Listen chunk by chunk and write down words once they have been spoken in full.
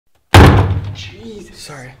Jesus.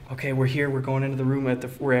 Sorry. Okay, we're here. We're going into the room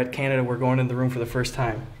we're at Canada. We're going into the room for the first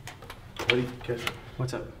time. What do you guess?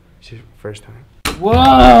 What's up? It's your first time. Whoa!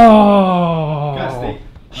 Gus,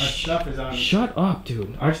 our stuff is on. Shut up,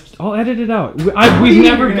 dude. I'll edit it out. We've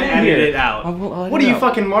never been edit here. it out. I'll What are you,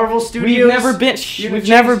 fucking Marvel Studios? We've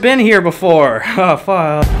never been here before. Oh,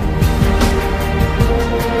 fuck.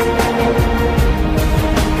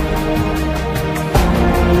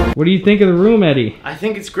 What do you think of the room, Eddie? I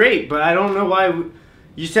think it's great, but I don't know why.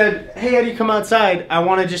 You said, "Hey, Eddie, come outside. I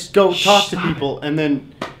want to just go talk to people," and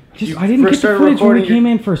then I didn't get the footage when we came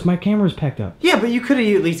in first. My camera was packed up. Yeah, but you could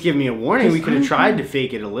have at least given me a warning. We could have tried to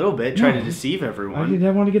fake it a little bit, try to deceive everyone.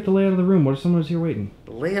 I want to get the layout of the room. What if someone was here waiting?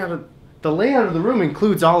 The layout of the room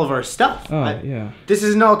includes all of our stuff. Oh, yeah. This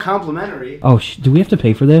isn't all complimentary. Oh, do we have to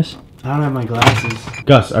pay for this? I don't have my glasses.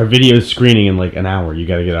 Gus, our video's screening in like an hour. You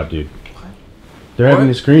gotta get up, dude. They're having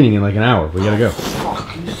a screening in like an hour. We gotta go.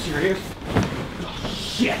 Fuck, are you serious? Oh,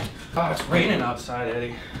 shit. Oh, it's raining outside,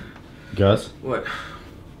 Eddie. Gus? What?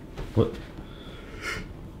 What?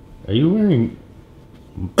 Are you wearing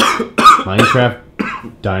Minecraft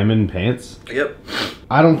diamond pants? Yep.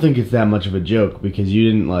 I don't think it's that much of a joke because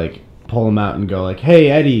you didn't like pull them out and go like,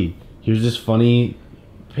 "Hey, Eddie, here's this funny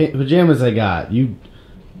pajamas I got." You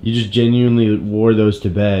just genuinely wore those to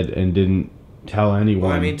bed and didn't tell anyone.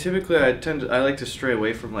 Well, I mean, typically I like to stray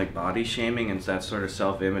away from like body shaming and that sort of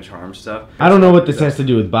self-image harm stuff. I don't know what this has to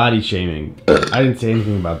do with body shaming. I didn't say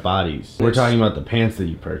anything about bodies. We're talking about the pants that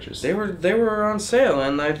you purchased. They were on sale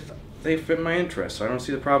and they fit my interest, so I don't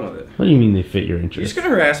see the problem with it. What do you mean they fit your You're interest? just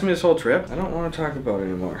gonna harass me this whole trip? I don't want to talk about it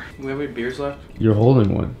anymore. We have any beers left? You're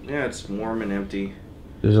holding one. Yeah, it's warm and empty.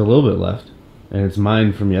 There's a little bit left. And it's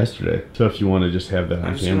mine from yesterday. So if you want to just have that on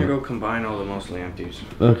I'm just camera. gonna go combine all the mostly empties.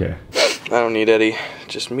 Okay. I don't need Eddie.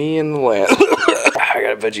 Just me and the land. I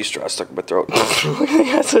got a veggie straw stuck in my throat. They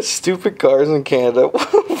got such stupid cars in Canada.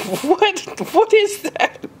 What? What is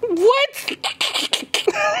that? What?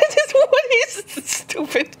 What is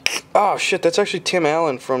stupid? Oh shit, that's actually Tim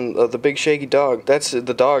Allen from The Big Shaggy Dog. That's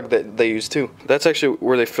the dog that they use too. That's actually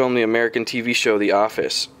where they filmed the American TV show The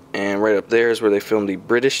Office. And right up there is where they filmed the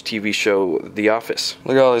British TV show The Office.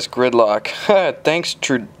 Look at all this gridlock. Thanks,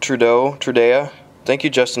 Trudea. Thank you,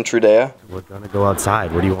 Justin Trudea. We're gonna go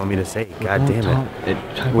outside. What do you want me to say? God damn it.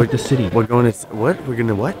 Hype up the city. We're going to what? We're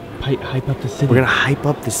gonna what? Hype up the city. We're gonna hype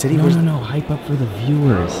up the city? No. Hype up for the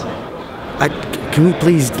viewers. Can we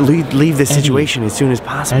please leave this situation as soon as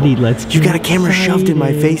possible? Eddie, let's You got a camera shoved in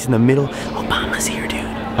my face in the middle. Obama's here, dude.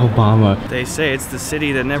 Obama. They say it's the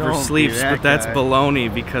city that never Don't sleeps, be that but that's guy.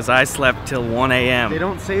 baloney because I slept till 1 a.m. They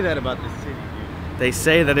don't say that about the city, dude. They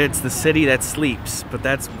say that it's the city that sleeps, but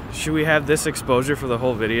that's... Should we have this exposure for the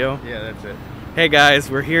whole video? Yeah, that's it. Hey guys,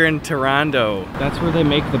 we're here in Toronto. That's where they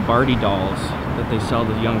make the Barty dolls that they sell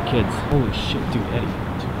to young kids. Holy shit, dude, Eddie.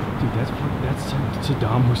 Dude, that's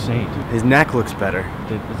Saddam Hussein. His neck looks better.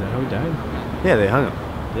 Is that how he died? Yeah, they hung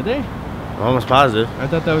him. Did they? I'm almost positive. I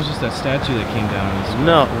thought that was just that statue that came down.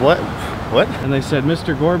 No, what? What? And they said,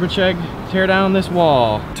 Mr. Gorbachev, tear down this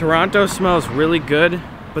wall. Toronto smells really good,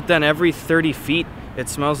 but then every 30 feet, it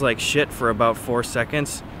smells like shit for about 4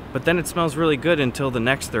 seconds. But then it smells really good until the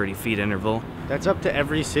next 30 feet interval. That's up to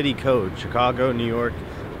every city code. Chicago, New York.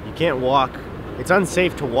 You can't walk. It's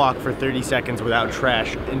unsafe to walk for 30 seconds without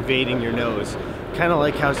trash invading your nose. Kind of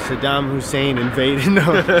like how Saddam Hussein invaded. No.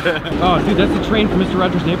 Oh, dude, that's the train from Mr.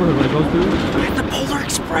 Rogers' Neighborhood when it goes through. The Polar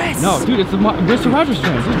Express. No, dude, it's the Mr. Rogers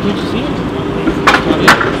train. Dude, can't you see it?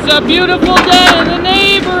 It's a beautiful day in the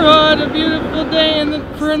neighborhood. A beautiful day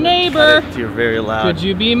for a neighbor. You're very loud. Could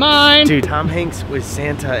you be mine? Dude, Tom Hanks was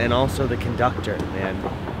Santa and also the conductor, man.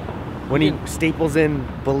 When he staples in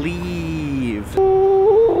 "Believe."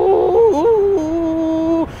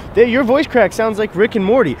 Your voice crack sounds like Rick and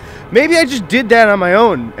Morty. Maybe I just did that on my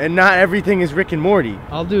own, and not everything is Rick and Morty.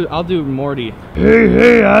 I'll do Morty.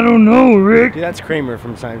 Hey, I don't know, Rick. Dude, that's Kramer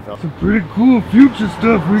from Seinfeld. Some pretty cool future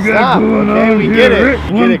stuff we got going okay, on we here, get it.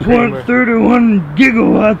 Rick. We get it, Kramer. 1.31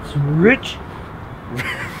 gigawatts, Rich.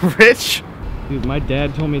 Rich? Dude, my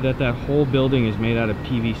dad told me that whole building is made out of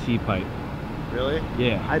PVC pipe. Really?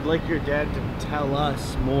 Yeah. I'd like your dad to tell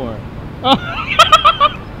us more.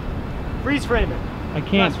 Freeze frame it. I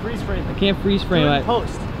can't. Gus, freeze frame it. I can't freeze frame Do it it. in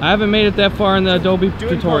post. I haven't made it that far in the Adobe Do it in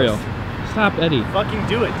tutorial. post. Stop, Eddie. Fucking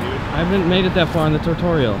do it, dude. I haven't made it that far in the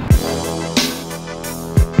tutorial.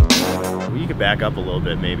 Well, you could back up a little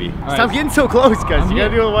bit, maybe. All Stop right. getting so close, Gus. You here.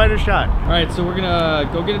 gotta do a wider shot. All right, so we're gonna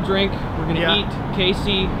go get a drink. We're gonna Yeah. eat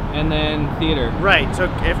Casey and then theater. Right. So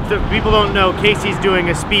if the people don't know, Casey's doing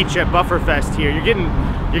a speech at Bufferfest here. You're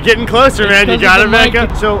getting closer, man. You 'cause gotta of the back mic.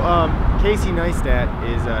 up. So Casey Neistat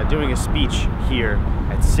is doing a speech here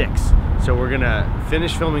at at 6. So we're gonna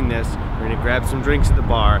finish filming this. We're gonna grab some drinks at the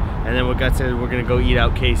bar, and then what Gus said, we're gonna go eat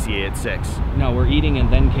out Casey at 6. No, we're eating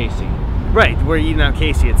and then Casey. Right, we're eating out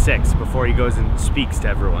Casey at 6 before he goes and speaks to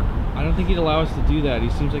everyone. I don't think he'd allow us to do that. He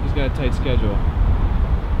seems like he's got a tight schedule.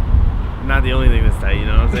 Not the only thing that's tight, you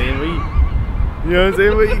know what I'm saying? You know what I'm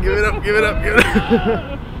saying? But you give it up, give it up, give it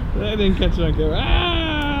up. I didn't catch it on camera.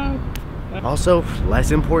 Ah! Also,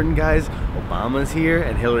 less important, guys, Obama's here,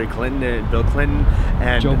 and Hillary Clinton, and Bill Clinton,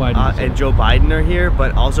 and Joe Biden and Joe Biden are here,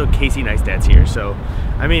 but also Casey Neistat's here. So,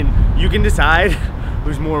 I mean, you can decide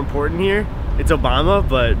who's more important here. It's Obama,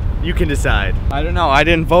 but you can decide. I don't know. I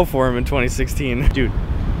didn't vote for him in 2016. Dude,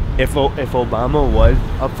 if Obama was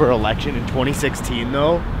up for election in 2016,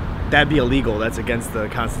 though, that'd be illegal. That's against the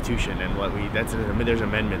Constitution, and there's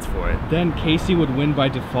amendments for it. Then Casey would win by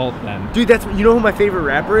default then. Dude, you know who my favorite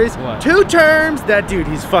rapper is? What? 2 Terms. That dude,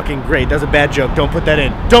 he's fucking great. That's a bad joke. Don't put that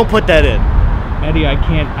in. Don't put that in. Eddie,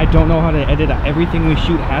 I don't know how to edit. Everything we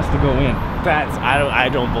shoot has to go in. I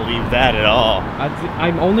don't believe that at all.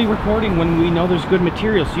 I'm only recording when we know there's good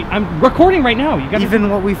material. See, I'm recording right now. You got Even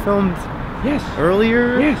what we filmed yes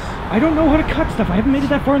earlier? Yes. I don't know how to cut stuff. I haven't made it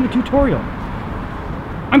that far in the tutorial.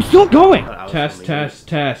 I'm still going. Test.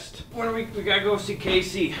 When are we gotta go see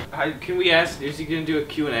Casey. Can we ask? Is he gonna do a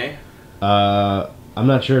Q&A? I'm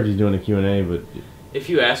not sure if he's doing a Q&A, but If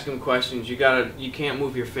you ask him questions, you can't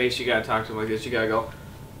move your face. You gotta talk to him like this. You gotta go,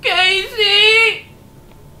 Casey,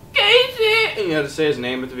 and you have to say his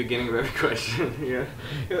name at the beginning of every question. Yeah.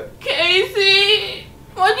 Casey,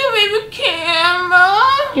 what's your favorite camera?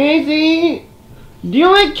 Casey, do you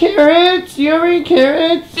like carrots? Do you ever eat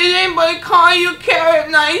carrots? Did anybody call you Carrot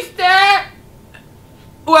Neistat?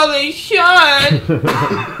 Well, they should.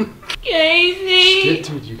 Casey.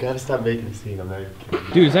 Dude, you gotta stop making a scene. I'm not even kidding.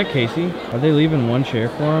 Dude, is that Casey? Are they leaving one chair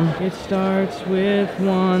for him? It starts with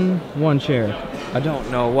one chair. I don't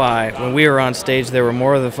know why. When we were on stage, there were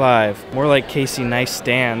more than 5. More like Casey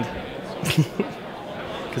Neistat.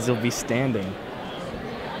 Because he'll be standing.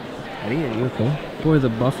 Eddie, are you okay? Boy, the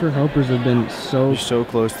buffer helpers have been so... You're so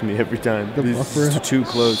close to me every time. The buffer... This is too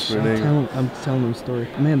close for an I'm telling them a story.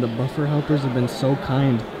 Man, the buffer helpers have been so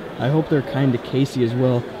kind. I hope they're kind to Casey as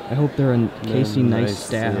well. I hope they're a Casey nice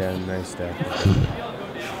staff. Yeah, nice staff.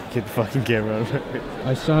 Get the fucking camera out of it.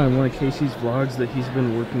 I saw in one of Casey's vlogs that he's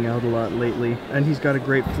been working out a lot lately. And he's got a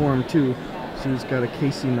great form too. So he's got a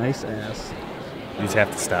Casey nice ass. You just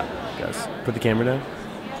have to stop, guys. Put the camera down.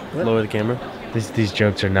 What? Lower the camera. These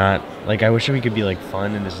jokes are not, like, I wish we could be like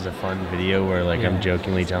fun and this is a fun video where like I'm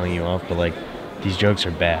jokingly telling you off, but like these jokes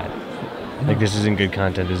are bad. Like this isn't good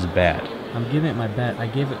content, this is bad. I'm giving it my bet. I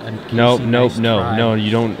gave it a Casey No,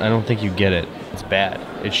 you don't, I don't think you get it. It's bad.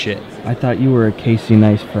 It's shit. I thought you were a Casey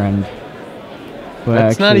nice friend. But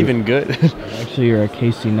that's actually, not even good. Actually, you're a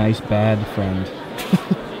Casey nice bad friend.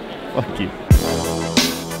 Fuck you.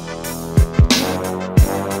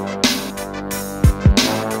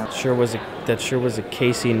 That sure was a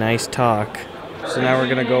Casey nice talk. So now we're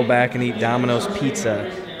gonna go back and eat Domino's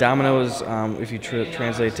pizza. Domino's, if you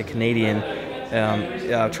translate it to Canadian,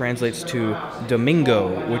 translates to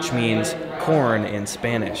Domingo, which means corn in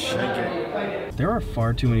Spanish. There are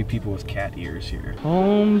far too many people with cat ears here.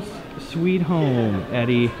 Home, sweet home,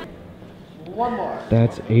 Eddie. One more.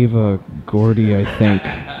 That's Ava Gordy, I think.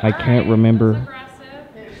 I can't remember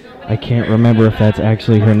if that's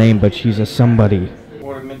actually her name, but she's a somebody.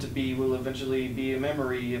 What it meant to be will eventually be a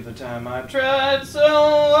memory of the time I tried so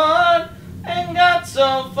hard and got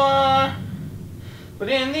so far, but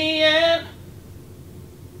in the end.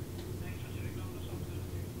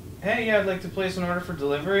 Hey, yeah, I'd like to place an order for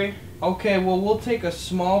delivery. Okay, well, we'll take a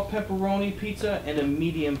small pepperoni pizza and a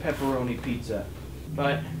medium pepperoni pizza.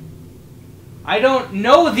 But I don't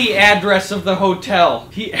know the address of the hotel.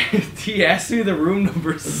 He asked me the room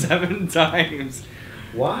number 7 times.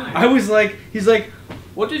 Why? I was like, he's like,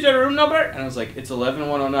 what is your room number? And I was like, it's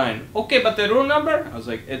 11109. Okay, but the room number? I was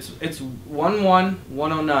like, it's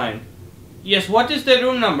 11109. Yes, what is the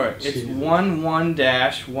room number? It's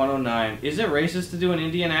 11-109. Is it racist to do an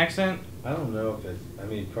Indian accent? I don't know if it's, I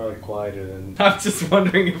mean, probably quieter than... I'm just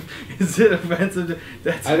wondering if, is it offensive to...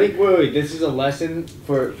 That's I think, wait, this is a lesson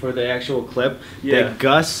for the actual clip. Yeah. That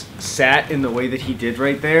Gus sat in the way that he did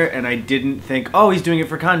right there, and I didn't think, oh, he's doing it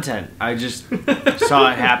for content. I just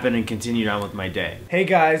saw it happen and continued on with my day. Hey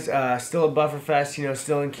guys, still at Bufferfest, you know,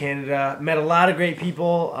 still in Canada. Met a lot of great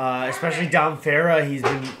people, especially Dom Farah. He's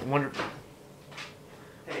been wonderful.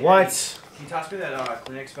 Hey, what? Hey, can you toss me that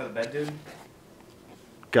Kleenex by the bed, dude?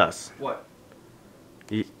 Gus. What?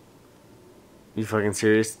 You fucking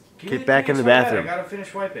serious? Get back in the bathroom. I gotta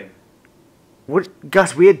finish wiping. What,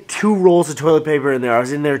 Gus? We had 2 rolls of toilet paper in there. I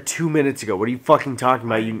was in there 2 minutes ago. What are you fucking talking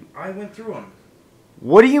about? I went through them.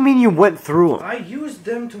 What do you mean you went through them? I used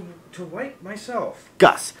them to wipe myself.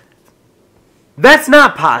 Gus, that's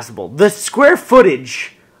not possible. The square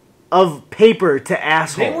footage of paper to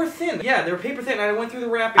asshole. They were thin. Yeah, they were paper thin. I went through the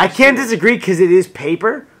wrapping. I can't disagree because it is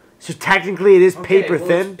paper. So technically it is paper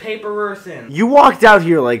thin. It's paper thin. You walked out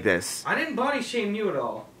here like this. I didn't body shame you at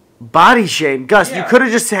all. Body shame? Gus, Yeah. you could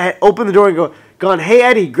have just opened the door and gone, hey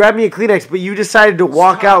Eddie, grab me a Kleenex, but you decided to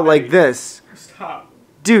walk out like this. Stop.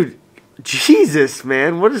 Dude, Jesus,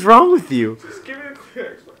 man, what is wrong with you? Just give me a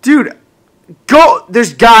Kleenex. Dude, go,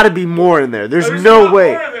 there's gotta be more in there. There's no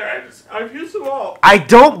way. I've used them all. I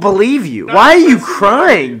don't believe you. Why are you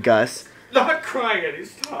crying, Gus? Not crying, Eddie.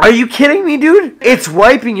 Stop. Are you kidding me, dude? It's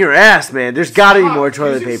wiping your ass, man. There's gotta be more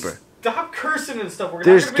toilet paper. Stop cursing and stuff.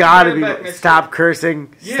 There's gotta be. Stop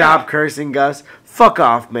cursing. Yeah. Stop cursing, Gus. Fuck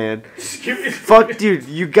off, man. Fuck, dude.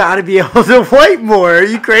 You gotta be able to wipe more. Are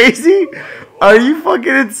you crazy? Are you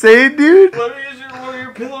fucking insane, dude? Let me use one of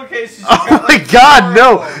your pillowcases. Oh my god,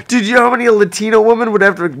 no. Dude, you know how many a Latino woman would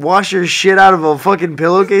have to wash her shit out of a fucking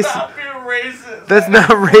pillowcase? Stop being racist. That's not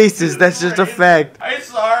racist. That's just a fact. I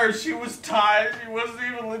saw her. She was Thai. She wasn't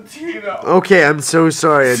even Latino. Okay, I'm so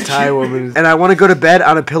sorry, a Thai woman. And I want to go to bed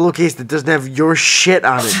on a pillowcase that doesn't have your shit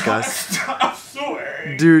on it, Gus. Stop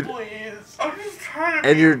swearing. Dude. Please. I'm just trying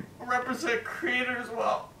And you're... represent creators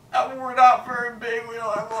well. We're not very big. We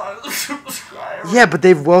don't have a lot of subscribers. Yeah, but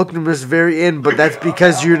they've welcomed us very in, but that's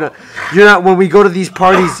because you're not, when we go to these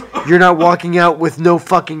parties, you're not walking out with no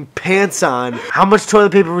fucking pants on. How much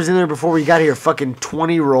toilet paper was in there before we got here? Fucking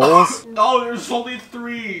 20 rolls? No, there's only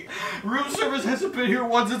 3. Room service hasn't been here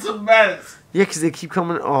once. It's a mess. Yeah, because they keep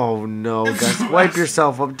coming. Oh, no, Gus. Wipe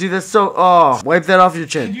yourself up. Dude, that's so... Oh, wipe that off your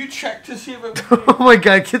chin. Can you check to see if it... Oh, my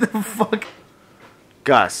God. Get the fuck...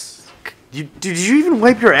 Gus. Did you even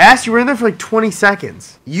wipe your ass? You were in there for like 20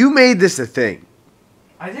 seconds. You made this a thing.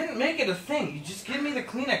 I didn't make it a thing. You just give me the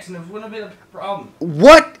Kleenex and it wouldn't have been a problem.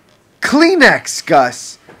 What Kleenex,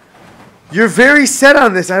 Gus? You're very set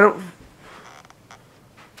on this.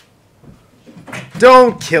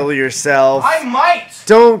 Don't kill yourself. I might.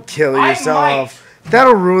 Don't kill I yourself.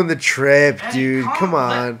 That'll ruin the trip, Eddie, dude. Come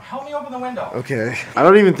on. Help me open the window. Okay. I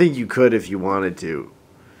don't even think you could if you wanted to.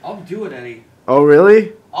 I'll do it, Eddie. Oh,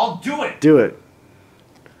 really? I'll do it. Do it.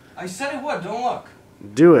 I said I would. Don't look.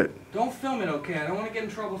 Do it. Don't film it, okay? I don't want to get in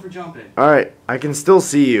trouble for jumping. Alright, I can still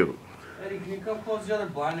see you. Eddie, can you come close the other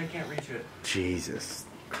blind? I can't reach it. Jesus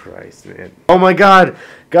Christ, man. Oh my God.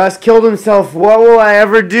 Gus killed himself. What will I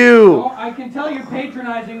ever do? No, I can tell you're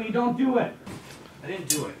patronizing me. Don't do it. I didn't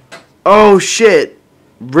do it. Oh, shit.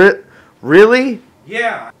 Really?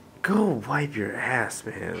 Yeah. Go wipe your ass,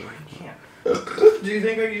 man. I can't. Do you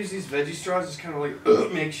think I could use these veggie straws as kind of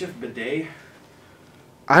like makeshift bidet?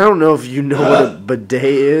 I don't know if you know what a bidet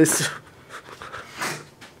is.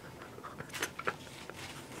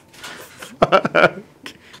 I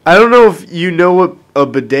don't know if you know what a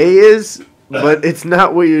bidet is, but it's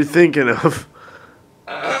not what you're thinking of.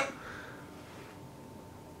 I'm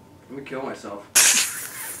gonna kill myself.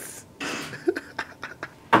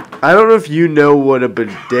 I don't know if you know what a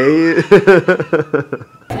bidet is.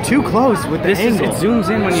 Too close with the angle. It zooms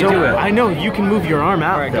in when you do it. I know, you can move your arm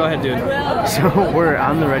out. Alright, go ahead, dude. So we're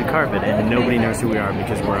on the red carpet and nobody knows who we are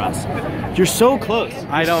because we're us. You're so close.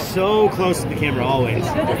 So close to the camera always.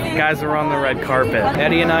 Guys are on the red carpet.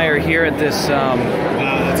 Eddie and I are here at this Wow,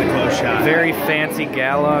 that's a close shot. very fancy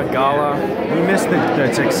gala. We missed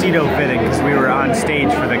the tuxedo fitting because we were on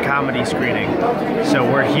stage for the comedy screening. So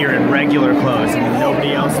we're here in regular clothes and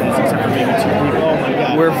nobody else is except for maybe 2 people. Oh my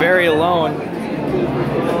God. We're very alone.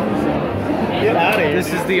 Get out of here.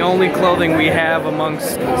 This is the only clothing we have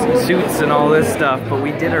amongst suits and all this stuff, but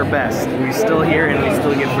we did our best. We're still here and we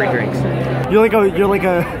still get free drinks. You're like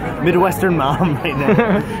a Midwestern mom right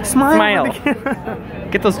now. Smile.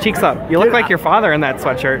 Get those cheeks up. You look like your father in that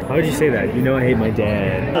sweatshirt. Why would you say that? You know I hate my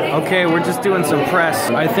dad. Okay, we're just doing some press.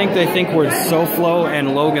 I think they think we're SoFlo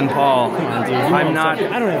and Logan Paul. I'm not.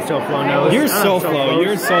 I don't have SoFlo nose. You're SoFlo.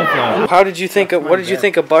 You're SoFlo. How did you think of, what did you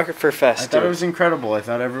think of Bufferfest? I thought it was incredible. I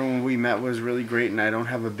thought everyone we met was really great, and I don't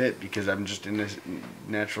have a bit because I'm just in this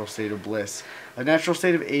natural state of bliss. A natural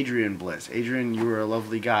state of Adrian bliss. Adrian, you were a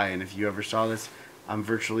lovely guy, and if you ever saw this, I'm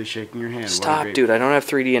virtually shaking your hand. Stop, dude. I don't have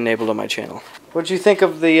 3D enabled on my channel. What did you think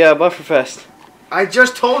of the Bufferfest? I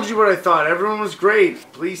just told you what I thought. Everyone was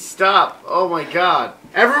great. Please stop. Oh my God.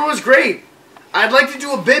 Everyone was great. I'd like to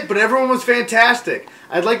do a bit, but everyone was fantastic.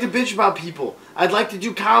 I'd like to bitch about people. I'd like to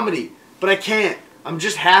do comedy, but I can't. I'm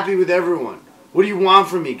just happy with everyone. What do you want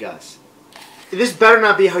from me, Gus? This better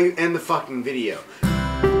not be how you end the fucking video.